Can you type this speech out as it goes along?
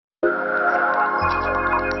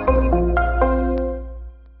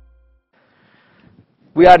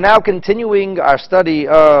We are now continuing our study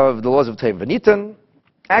of the laws of Toim V'Nitan.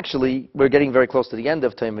 Actually, we're getting very close to the end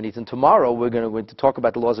of Toim V'Nitan. Tomorrow, we're going to talk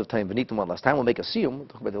about the laws of Toim V'Nitan one last time. We'll make a siyum, we'll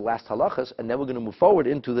talk about the last halachas, and then we're going to move forward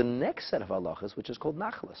into the next set of halachas, which is called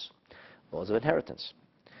nachlas, laws of inheritance.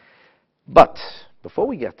 But before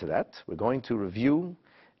we get to that, we're going to review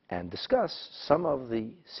and discuss some of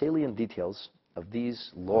the salient details of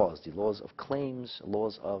these laws, the laws of claims,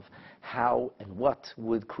 laws of how and what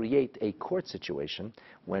would create a court situation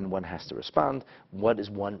when one has to respond, what is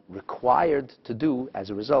one required to do as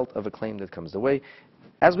a result of a claim that comes the way,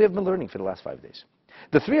 as we have been learning for the last 5 days.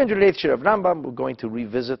 The 308th shir of Rambam, we're going to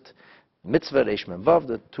revisit Mitzvah Reish Mem Vav,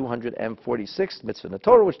 the 246th Mitzvah in the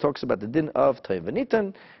Torah, which talks about the din of Toim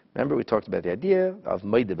V'Nitan. Remember, we talked about the idea of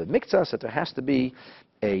Moide B'Miktzas, that there has to be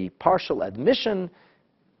a partial admission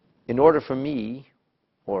in order for me,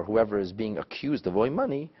 or whoever is being accused of owing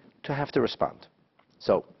money, to have to respond.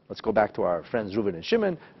 So, let's go back to our friends Reuven and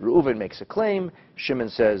Shimon. Reuven makes a claim. Shimon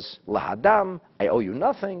says, Lahadam, I owe you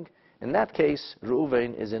nothing. In that case,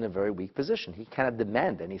 Reuven is in a very weak position. He cannot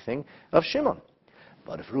demand anything of Shimon.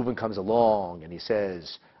 But if Reuven comes along and he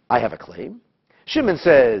says, I have a claim, Shimon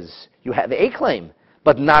says, you have a claim,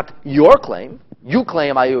 but not your claim. You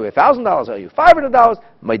claim I owe you $1,000, I owe you $500,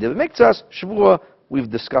 Moide B'Miktzas, Shavua. We've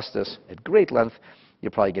discussed this at great length.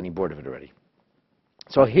 You're probably getting bored of it already.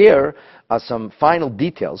 So here are some final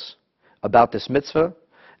details about this mitzvah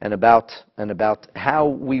and about how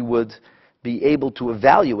we would be able to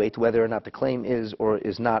evaluate whether or not the claim is or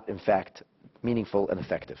is not, in fact, meaningful and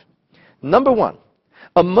effective. Number one,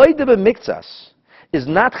 a moide b'miktzas is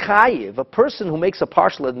not chayiv. A person who makes a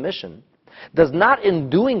partial admission does not, in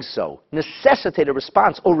doing so, necessitate a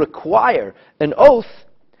response or require an oath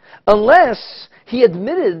unless he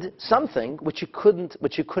admitted something which he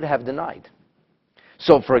could have denied.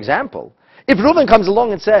 So, for example, if Reuven comes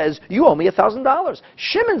along and says, you owe me $1,000,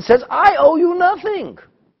 Shimon says, I owe you nothing.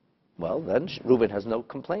 Well, then Reuven has no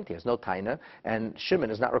complaint, he has no taina, and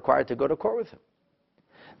Shimon is not required to go to court with him.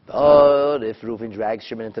 But if Reuven drags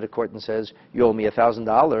Shimon into the court and says, you owe me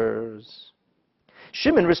 $1,000,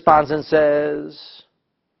 Shimon responds and says,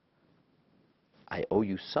 I owe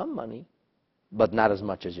you some money, but not as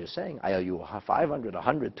much as you're saying. I owe you $500,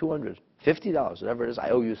 $100, $200, $50, whatever it is. I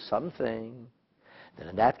owe you something. Then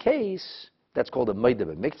in that case, that's called a moide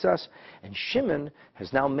b'miktzas, and Shimon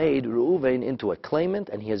has now made Reuven into a claimant,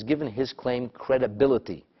 and he has given his claim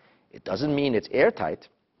credibility. It doesn't mean it's airtight.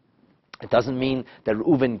 It doesn't mean that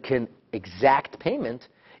Reuven can exact payment.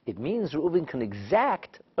 It means Reuven can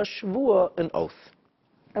exact a shvua, an oath,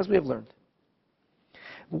 as we have learned.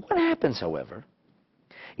 What happens, however,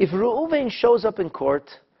 if Reuven shows up in court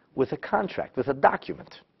with a contract, with a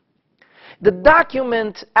document? The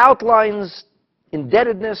document outlines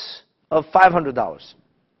indebtedness of $500.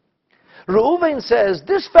 Reuven says,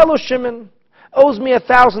 this fellow Shimon owes me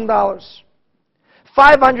 $1,000.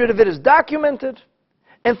 500 of it is documented,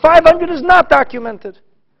 and 500 is not documented.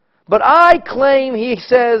 But I claim, he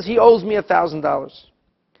says, he owes me $1,000.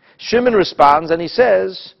 Shimon responds and he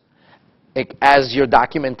says, as your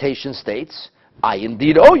documentation states, I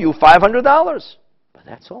indeed owe you $500. But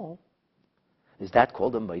that's all. Is that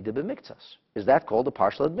called a moide b'miktzas? Is that called a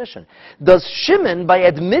partial admission? Does Shimon, by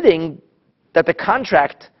admitting that the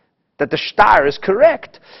contract, that the shtar is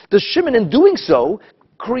correct, does Shimon in doing so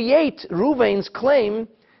create Reuven's claim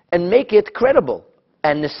and make it credible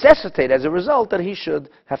and necessitate as a result that he should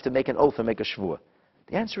have to make an oath or make a shvua?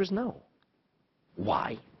 The answer is no.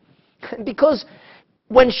 Why? Because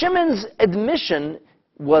when Shimon's admission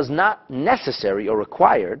was not necessary or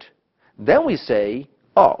required, then we say,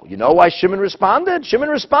 oh, you know why Shimon responded? Shimon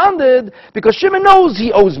responded because Shimon knows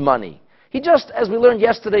he owes money. He just, as we learned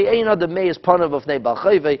yesterday, he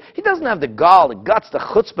doesn't have the gall, the guts, the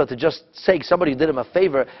chutzpah to just say somebody did him a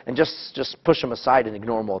favor and just push him aside and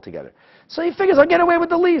ignore him altogether. So he figures, I'll get away with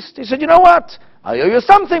the least. He said, you know what? I owe you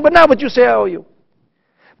something, but not what you say I owe you.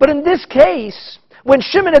 But in this case, when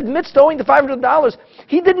Shimon admits to owing the $500,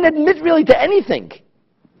 he didn't admit really to anything.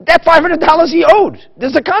 That $500 he owed.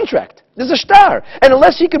 There's a contract. There's a shtar. And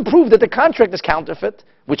unless he can prove that the contract is counterfeit,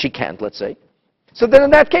 which he can't, let's say, so then in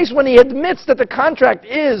that case, when he admits that the contract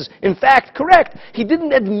is, in fact, correct, he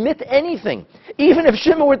didn't admit anything. Even if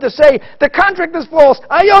Shimon were to say, the contract is false,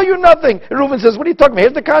 I owe you nothing. And Reuven says, what are you talking about?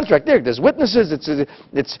 Here's the contract. There's witnesses.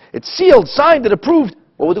 It's sealed, signed, and approved.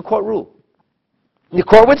 What would the court rule? The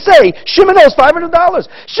court would say, Shimon owes $500.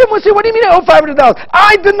 Shimon would say, what do you mean I owe $500?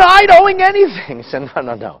 I denied owing anything. He said,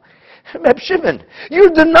 no. Shimon, your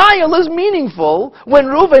denial is meaningful when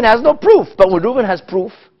Reuven has no proof. But when Reuven has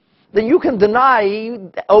proof, then you can deny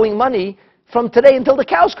owing money from today until the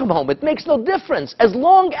cows come home. It makes no difference. As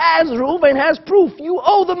long as Reuven has proof, you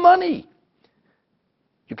owe the money.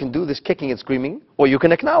 You can do this kicking and screaming, or you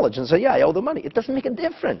can acknowledge and say, yeah, I owe the money. It doesn't make a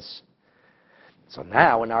difference. So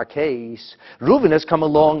now, in our case, Reuven has come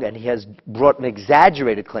along and he has brought an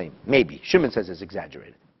exaggerated claim. Maybe. Shimon says it's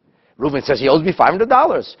exaggerated. Reuven says he owes me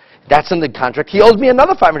 $500. That's in the contract. He owes me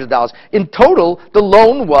another $500. In total, the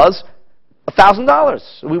loan was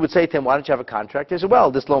 $1,000. We would say to him, why don't you have a contract? He said,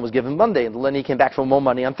 well, this loan was given Monday, and then he came back for more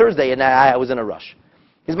money on Thursday, and I was in a rush.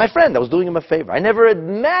 He's my friend. I was doing him a favor. I never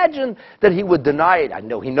imagined that he would deny it. I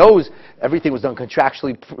know he knows everything was done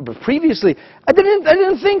contractually previously. I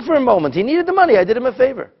didn't think for a moment. He needed the money. I did him a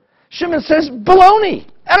favor. Shimon says, baloney.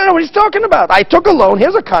 I don't know what he's talking about. I took a loan.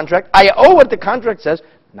 Here's a contract. I owe what the contract says.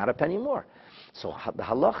 Not a penny more. So the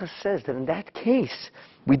halacha says that in that case,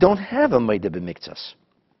 we don't have a meideh b'miktsas.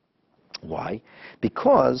 Why?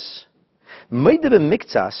 Because meideh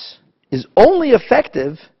b'miktsas is only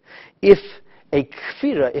effective if a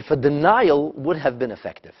kfira, if a denial would have been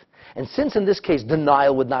effective. And since in this case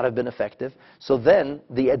denial would not have been effective, so then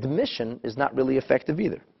the admission is not really effective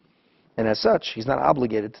either. And as such, he's not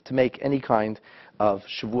obligated to make any kind of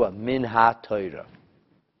shavua min ha-Torah.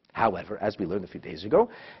 However, as we learned a few days ago,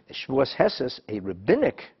 a shvuas heses, a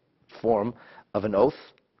rabbinic form of an oath,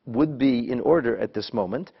 would be in order at this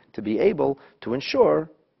moment to be able to ensure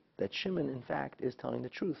that Shimon, in fact, is telling the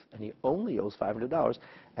truth, and he only owes $500,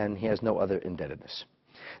 and he has no other indebtedness.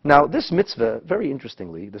 Now, this mitzvah, very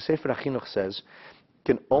interestingly, the Sefer HaChinuch says,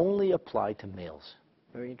 can only apply to males.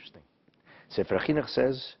 Very interesting. Sefer HaChinuch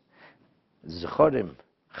says, Zechorim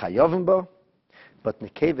chayovim bo, but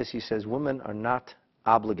nekeves, he says, women are not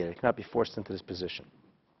obligated, cannot be forced into this position.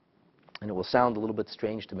 And it will sound a little bit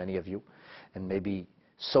strange to many of you, and maybe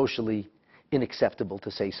socially unacceptable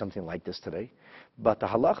to say something like this today, but the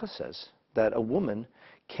halacha says that a woman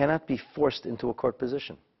cannot be forced into a court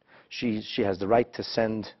position. She has the right to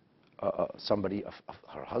send somebody,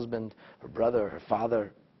 her husband, her brother, her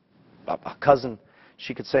father, a cousin.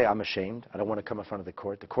 She could say, I'm ashamed, I don't want to come in front of the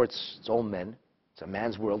court. The court's it's all men. It's a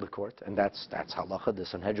man's world, the court, and that's halacha. The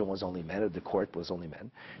Sanhedrin was only men, the court was only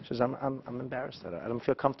men. She says, I'm embarrassed. I don't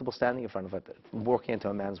feel comfortable standing in front of it, walking into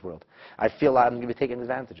a man's world. I feel I'm going to be taken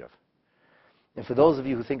advantage of. And for those of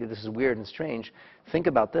you who think that this is weird and strange, think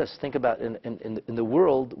about this. Think about in the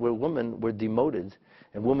world where women were demoted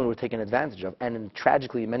and women were taken advantage of, and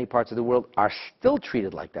tragically in many parts of the world are still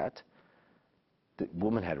treated like that. The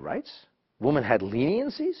women had rights? Women had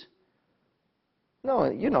leniencies? No,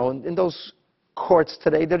 in those courts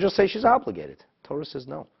today, they'll just say she's obligated. Torah says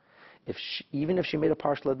no. Even if she made a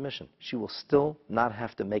partial admission, she will still not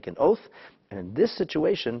have to make an oath. And in this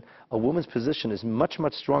situation, a woman's position is much,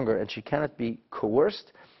 much stronger, and she cannot be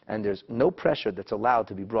coerced, and there's no pressure that's allowed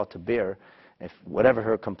to be brought to bear. If whatever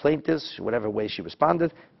her complaint is, whatever way she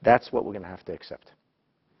responded, that's what we're going to have to accept.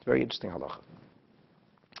 It's very interesting halacha.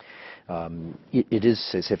 It is,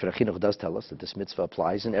 Sefer HaChinuch does tell us that this mitzvah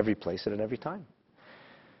applies in every place and at every time.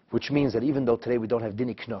 Which means that even though today we don't have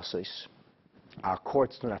dini knossos, our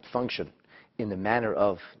courts do not function in the manner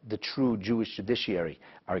of the true Jewish judiciary.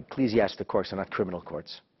 Our ecclesiastic courts are not criminal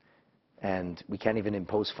courts. And we can't even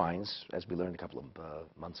impose fines, as we learned a couple of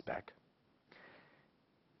months back.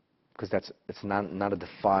 Because it's not a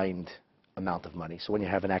defined amount of money. So when you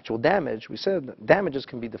have an actual damage, we said damages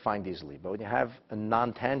can be defined easily. But when you have a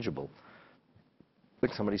non-tangible,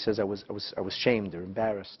 like somebody says, I was shamed or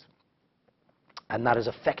embarrassed, I'm not as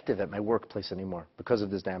effective at my workplace anymore because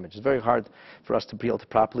of this damage. It's very hard for us to be able to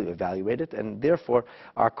properly evaluate it, and therefore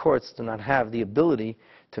our courts do not have the ability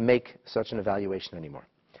to make such an evaluation anymore.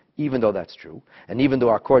 Even though that's true, and even though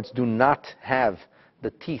our courts do not have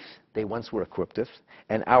the teeth they once were equipped with,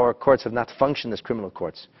 and our courts have not functioned as criminal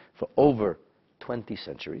courts for over 20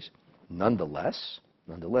 centuries, nonetheless,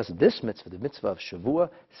 this mitzvah, the mitzvah of Shavua,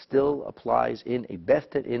 still applies in a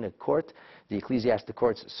Beth Din, in a court. The ecclesiastic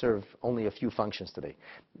courts serve only a few functions today.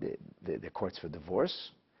 The courts for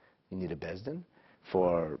divorce, you need a Beth Din.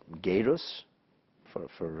 For gerus, for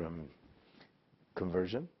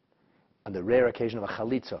conversion. On the rare occasion of a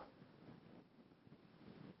chalitza,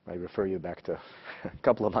 I refer you back to a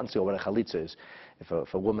couple of months ago what a chalitza is.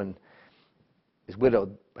 If a woman is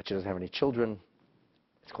widowed but she doesn't have any children,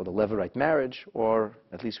 it's called a levirate marriage, or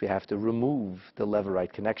at least we have to remove the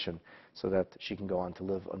levirate connection so that she can go on to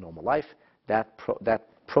live a normal life. That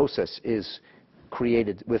process is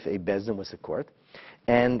created with a Beth Din, with the court.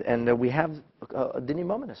 And we have a dini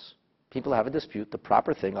mominus. People have a dispute. The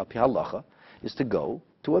proper thing, al pi halacha, is to go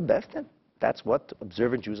to a Beth Din. That's what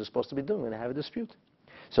observant Jews are supposed to be doing when they have a dispute.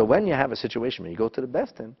 So when you have a situation where you go to the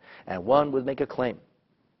Beth Din, and one would make a claim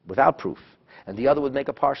without proof, and the other would make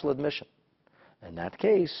a partial admission, In that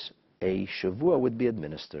case, a shavua would be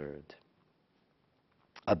administered.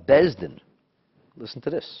 A bezdin, listen to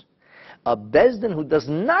this, a bezdin who does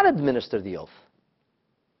not administer the oath,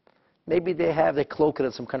 maybe they cloak it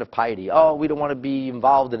in some kind of piety. Oh, we don't want to be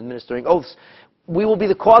involved in administering oaths. We will be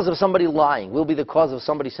the cause of somebody lying. We'll be the cause of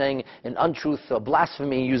somebody saying an untruth, a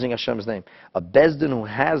blasphemy, using Hashem's name. A bezdin who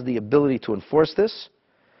has the ability to enforce this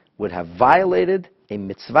would have violated a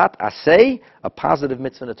mitzvat aseh, a positive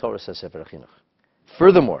mitzvah in the Torah, says Sefer HaChinuch.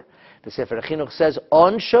 Furthermore, the Sefer HaChinuch says,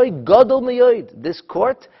 Onshoy gadol miyoid. This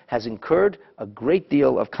court has incurred a great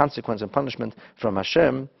deal of consequence and punishment from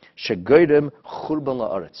Hashem, shegoyrem churban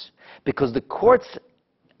la'aretz. Because the court's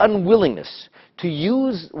unwillingness to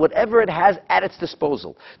use whatever it has at its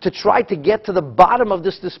disposal to try to get to the bottom of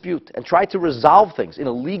this dispute and try to resolve things in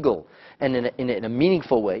a legal and in a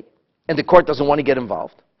meaningful way, and the court doesn't want to get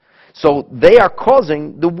involved. So they are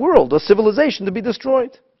causing the world, the civilization, to be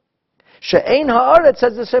destroyed. She'ein ha'aretz,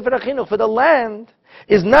 says the Sefer HaChinuch, for the land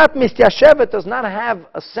is not mistyashevet, does not have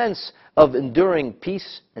a sense of enduring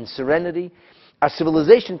peace and serenity. Our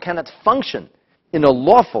civilization cannot function in a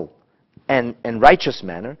lawful and righteous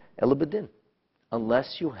manner, elabedin,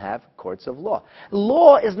 unless you have courts of law.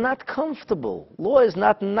 Law is not comfortable. Law is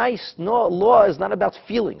not nice. No, law is not about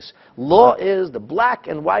feelings. Law is the black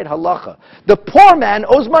and white halacha. The poor man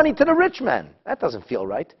owes money to the rich man. That doesn't feel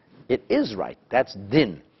right. It is right. That's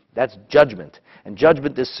din. That's judgment. And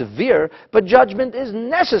judgment is severe, but judgment is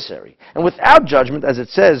necessary. And without judgment, as it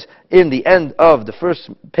says in the end of the first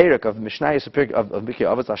parak of Mishnayos of Mikra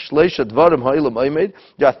Avos, Ashleisha Dvarim Ha'ilam Oimed,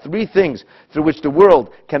 there are three things through which the world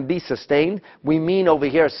can be sustained. We mean over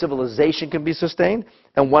here civilization can be sustained,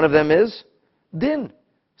 and one of them is din. It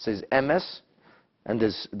says emes, and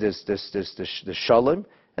there's shalom,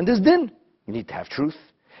 and there's din. You need to have truth.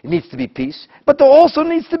 It needs to be peace, but there also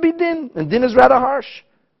needs to be din, and din is rather harsh.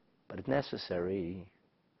 But it's necessary.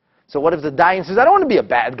 So what if the dayan says, I don't want to be a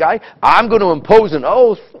bad guy. I'm going to impose an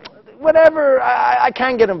oath. Whatever, I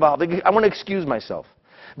can't get involved. I want to excuse myself.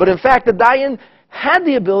 But in fact, the dayan had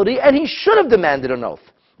the ability, and he should have demanded an oath.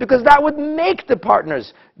 Because that would make the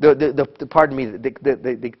partners, the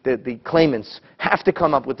claimants, have to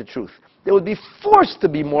come up with the truth. They would be forced to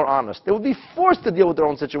be more honest. They would be forced to deal with their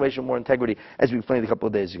own situation with more integrity, as we explained a couple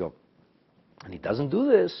of days ago. And he doesn't do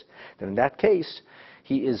this, then in that case,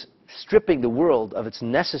 he is stripping the world of its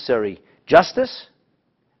necessary justice,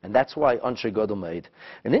 and that's why Anshe Gadol made.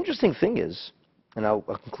 An interesting thing is, and I'll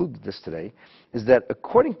conclude with this today, is that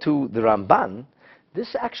according to the Ramban,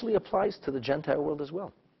 this actually applies to the Gentile world as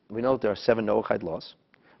well. We know there are 7 Noachide laws.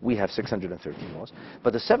 We have 613 laws.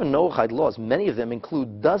 But the 7 Noachide laws, many of them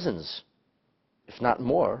include dozens, if not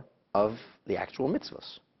more, of the actual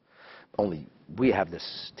mitzvahs. Only we have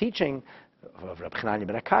this teaching of Rabbi Chananya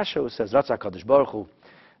ben Akasha, who says, Ratzah HaKadosh Baruch Hu,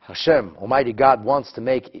 Hashem, Almighty God, wants to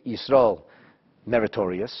make Yisrael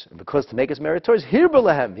meritorious, and because to make us meritorious, Hirba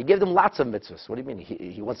Lahem, He gave them lots of mitzvahs. What do you mean?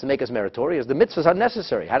 He wants to make us meritorious? The mitzvahs are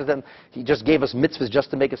necessary. He just gave us mitzvahs just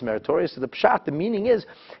to make us meritorious? So the pshat, the meaning is,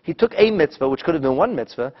 He took a mitzvah, which could have been one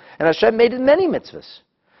mitzvah, and Hashem made it many mitzvahs.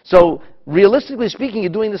 So, realistically speaking,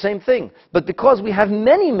 you're doing the same thing. But because we have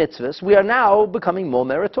many mitzvahs, we are now becoming more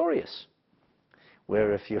meritorious.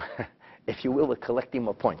 Where if you will, we're collecting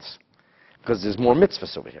more points. Because there's more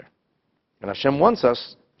mitzvahs over here. And Hashem wants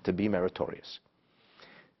us to be meritorious.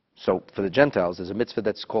 So for the Gentiles, there's a mitzvah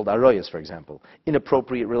that's called aroyas, for example,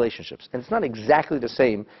 inappropriate relationships. And it's not exactly the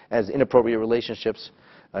same as inappropriate relationships,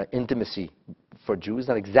 intimacy for Jews,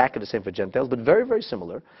 not exactly the same for Gentiles, but very, very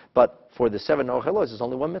similar. But for the 7 Noachide laws, there's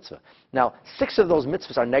only one mitzvah. Now, 6 of those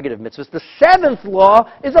mitzvahs are negative mitzvahs. The 7th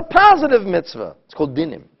law is a positive mitzvah. It's called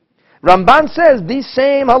dinim. Ramban says these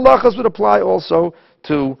same halachas would apply also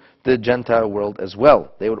to the Gentile world as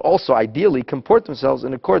well. They would also ideally comport themselves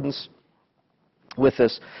in accordance with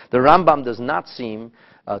this. The Rambam does not seem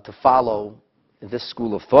to follow this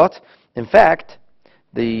school of thought. In fact,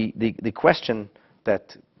 the question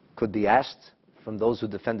that could be asked from those who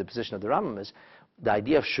defend the position of the Rambam is, the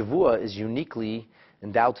idea of Shavua is uniquely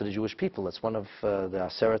endowed to the Jewish people. It's one of the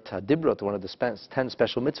Aseret HaDibrot, one of the 10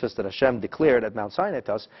 special mitzvahs that Hashem declared at Mount Sinai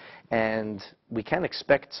to us, and we can't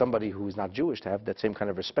expect somebody who is not Jewish to have that same kind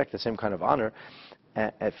of respect, the same kind of honor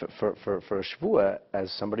for a Shavua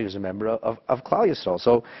as somebody who's a member of Klal Yisrael.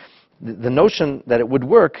 So the notion that it would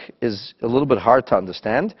work is a little bit hard to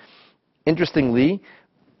understand. Interestingly,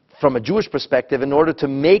 from a Jewish perspective, in order to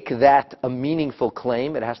make that a meaningful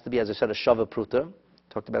claim, it has to be, as I said, a Shava Pruta.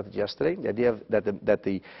 Talked about it yesterday. The idea of that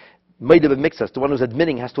the Meideh B'Miktzas, the one who's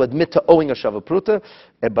admitting, has to admit to owing a Shava Pruta.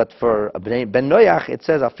 But for Ben Noach, it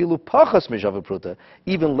says Afilu Pachas MiShava Pruta,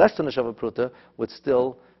 even less than a Shava Pruta would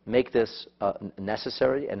still make this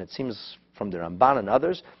necessary. And it seems from the Ramban and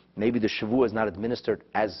others. Maybe the Shavua is not administered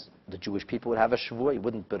as the Jewish people would have a Shavua. He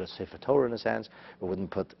wouldn't put a Sefer Torah in his hands, or wouldn't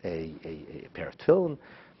put a pair of tefillin.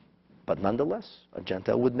 But nonetheless, a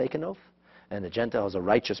Gentile would make an oath. And the Gentile is a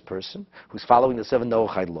righteous person who's following the 7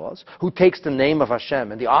 Noachide laws, who takes the name of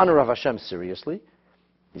Hashem and the honor of Hashem seriously.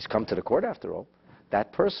 He's come to the court after all.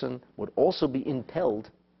 That person would also be impelled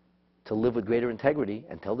to live with greater integrity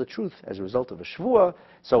and tell the truth as a result of a Shavua.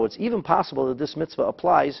 So it's even possible that this mitzvah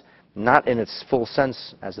applies, not in its full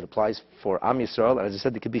sense as it applies for Am Yisrael. And as I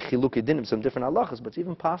said, there could be chilukei dinim, some different halachas, but it's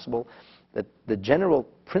even possible that the general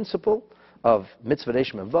principle of mitzvah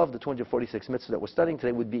Reishim and Vav, the 246 mitzvahs that we're studying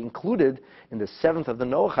today, would be included in the 7th of the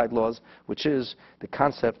Noachide laws, which is the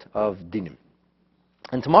concept of dinim.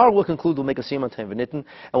 And tomorrow we'll conclude, we'll make a siyum on Ta'im V'nitin, and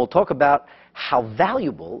we'll talk about how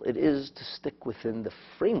valuable it is to stick within the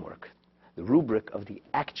framework, the rubric of the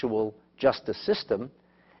actual justice system,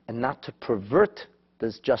 and not to pervert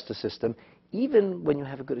this justice system, even when you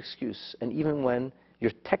have a good excuse, and even when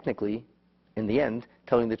you're technically, in the end,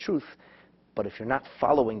 telling the truth. But if you're not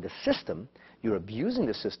following the system, you're abusing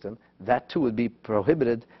the system, that too would be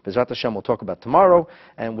prohibited. Bezrat Hashem we'll talk about tomorrow,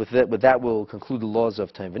 and with that we'll conclude the laws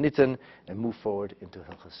of Ta'im V'nitin and move forward into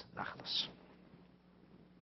Hilchos Nachlas.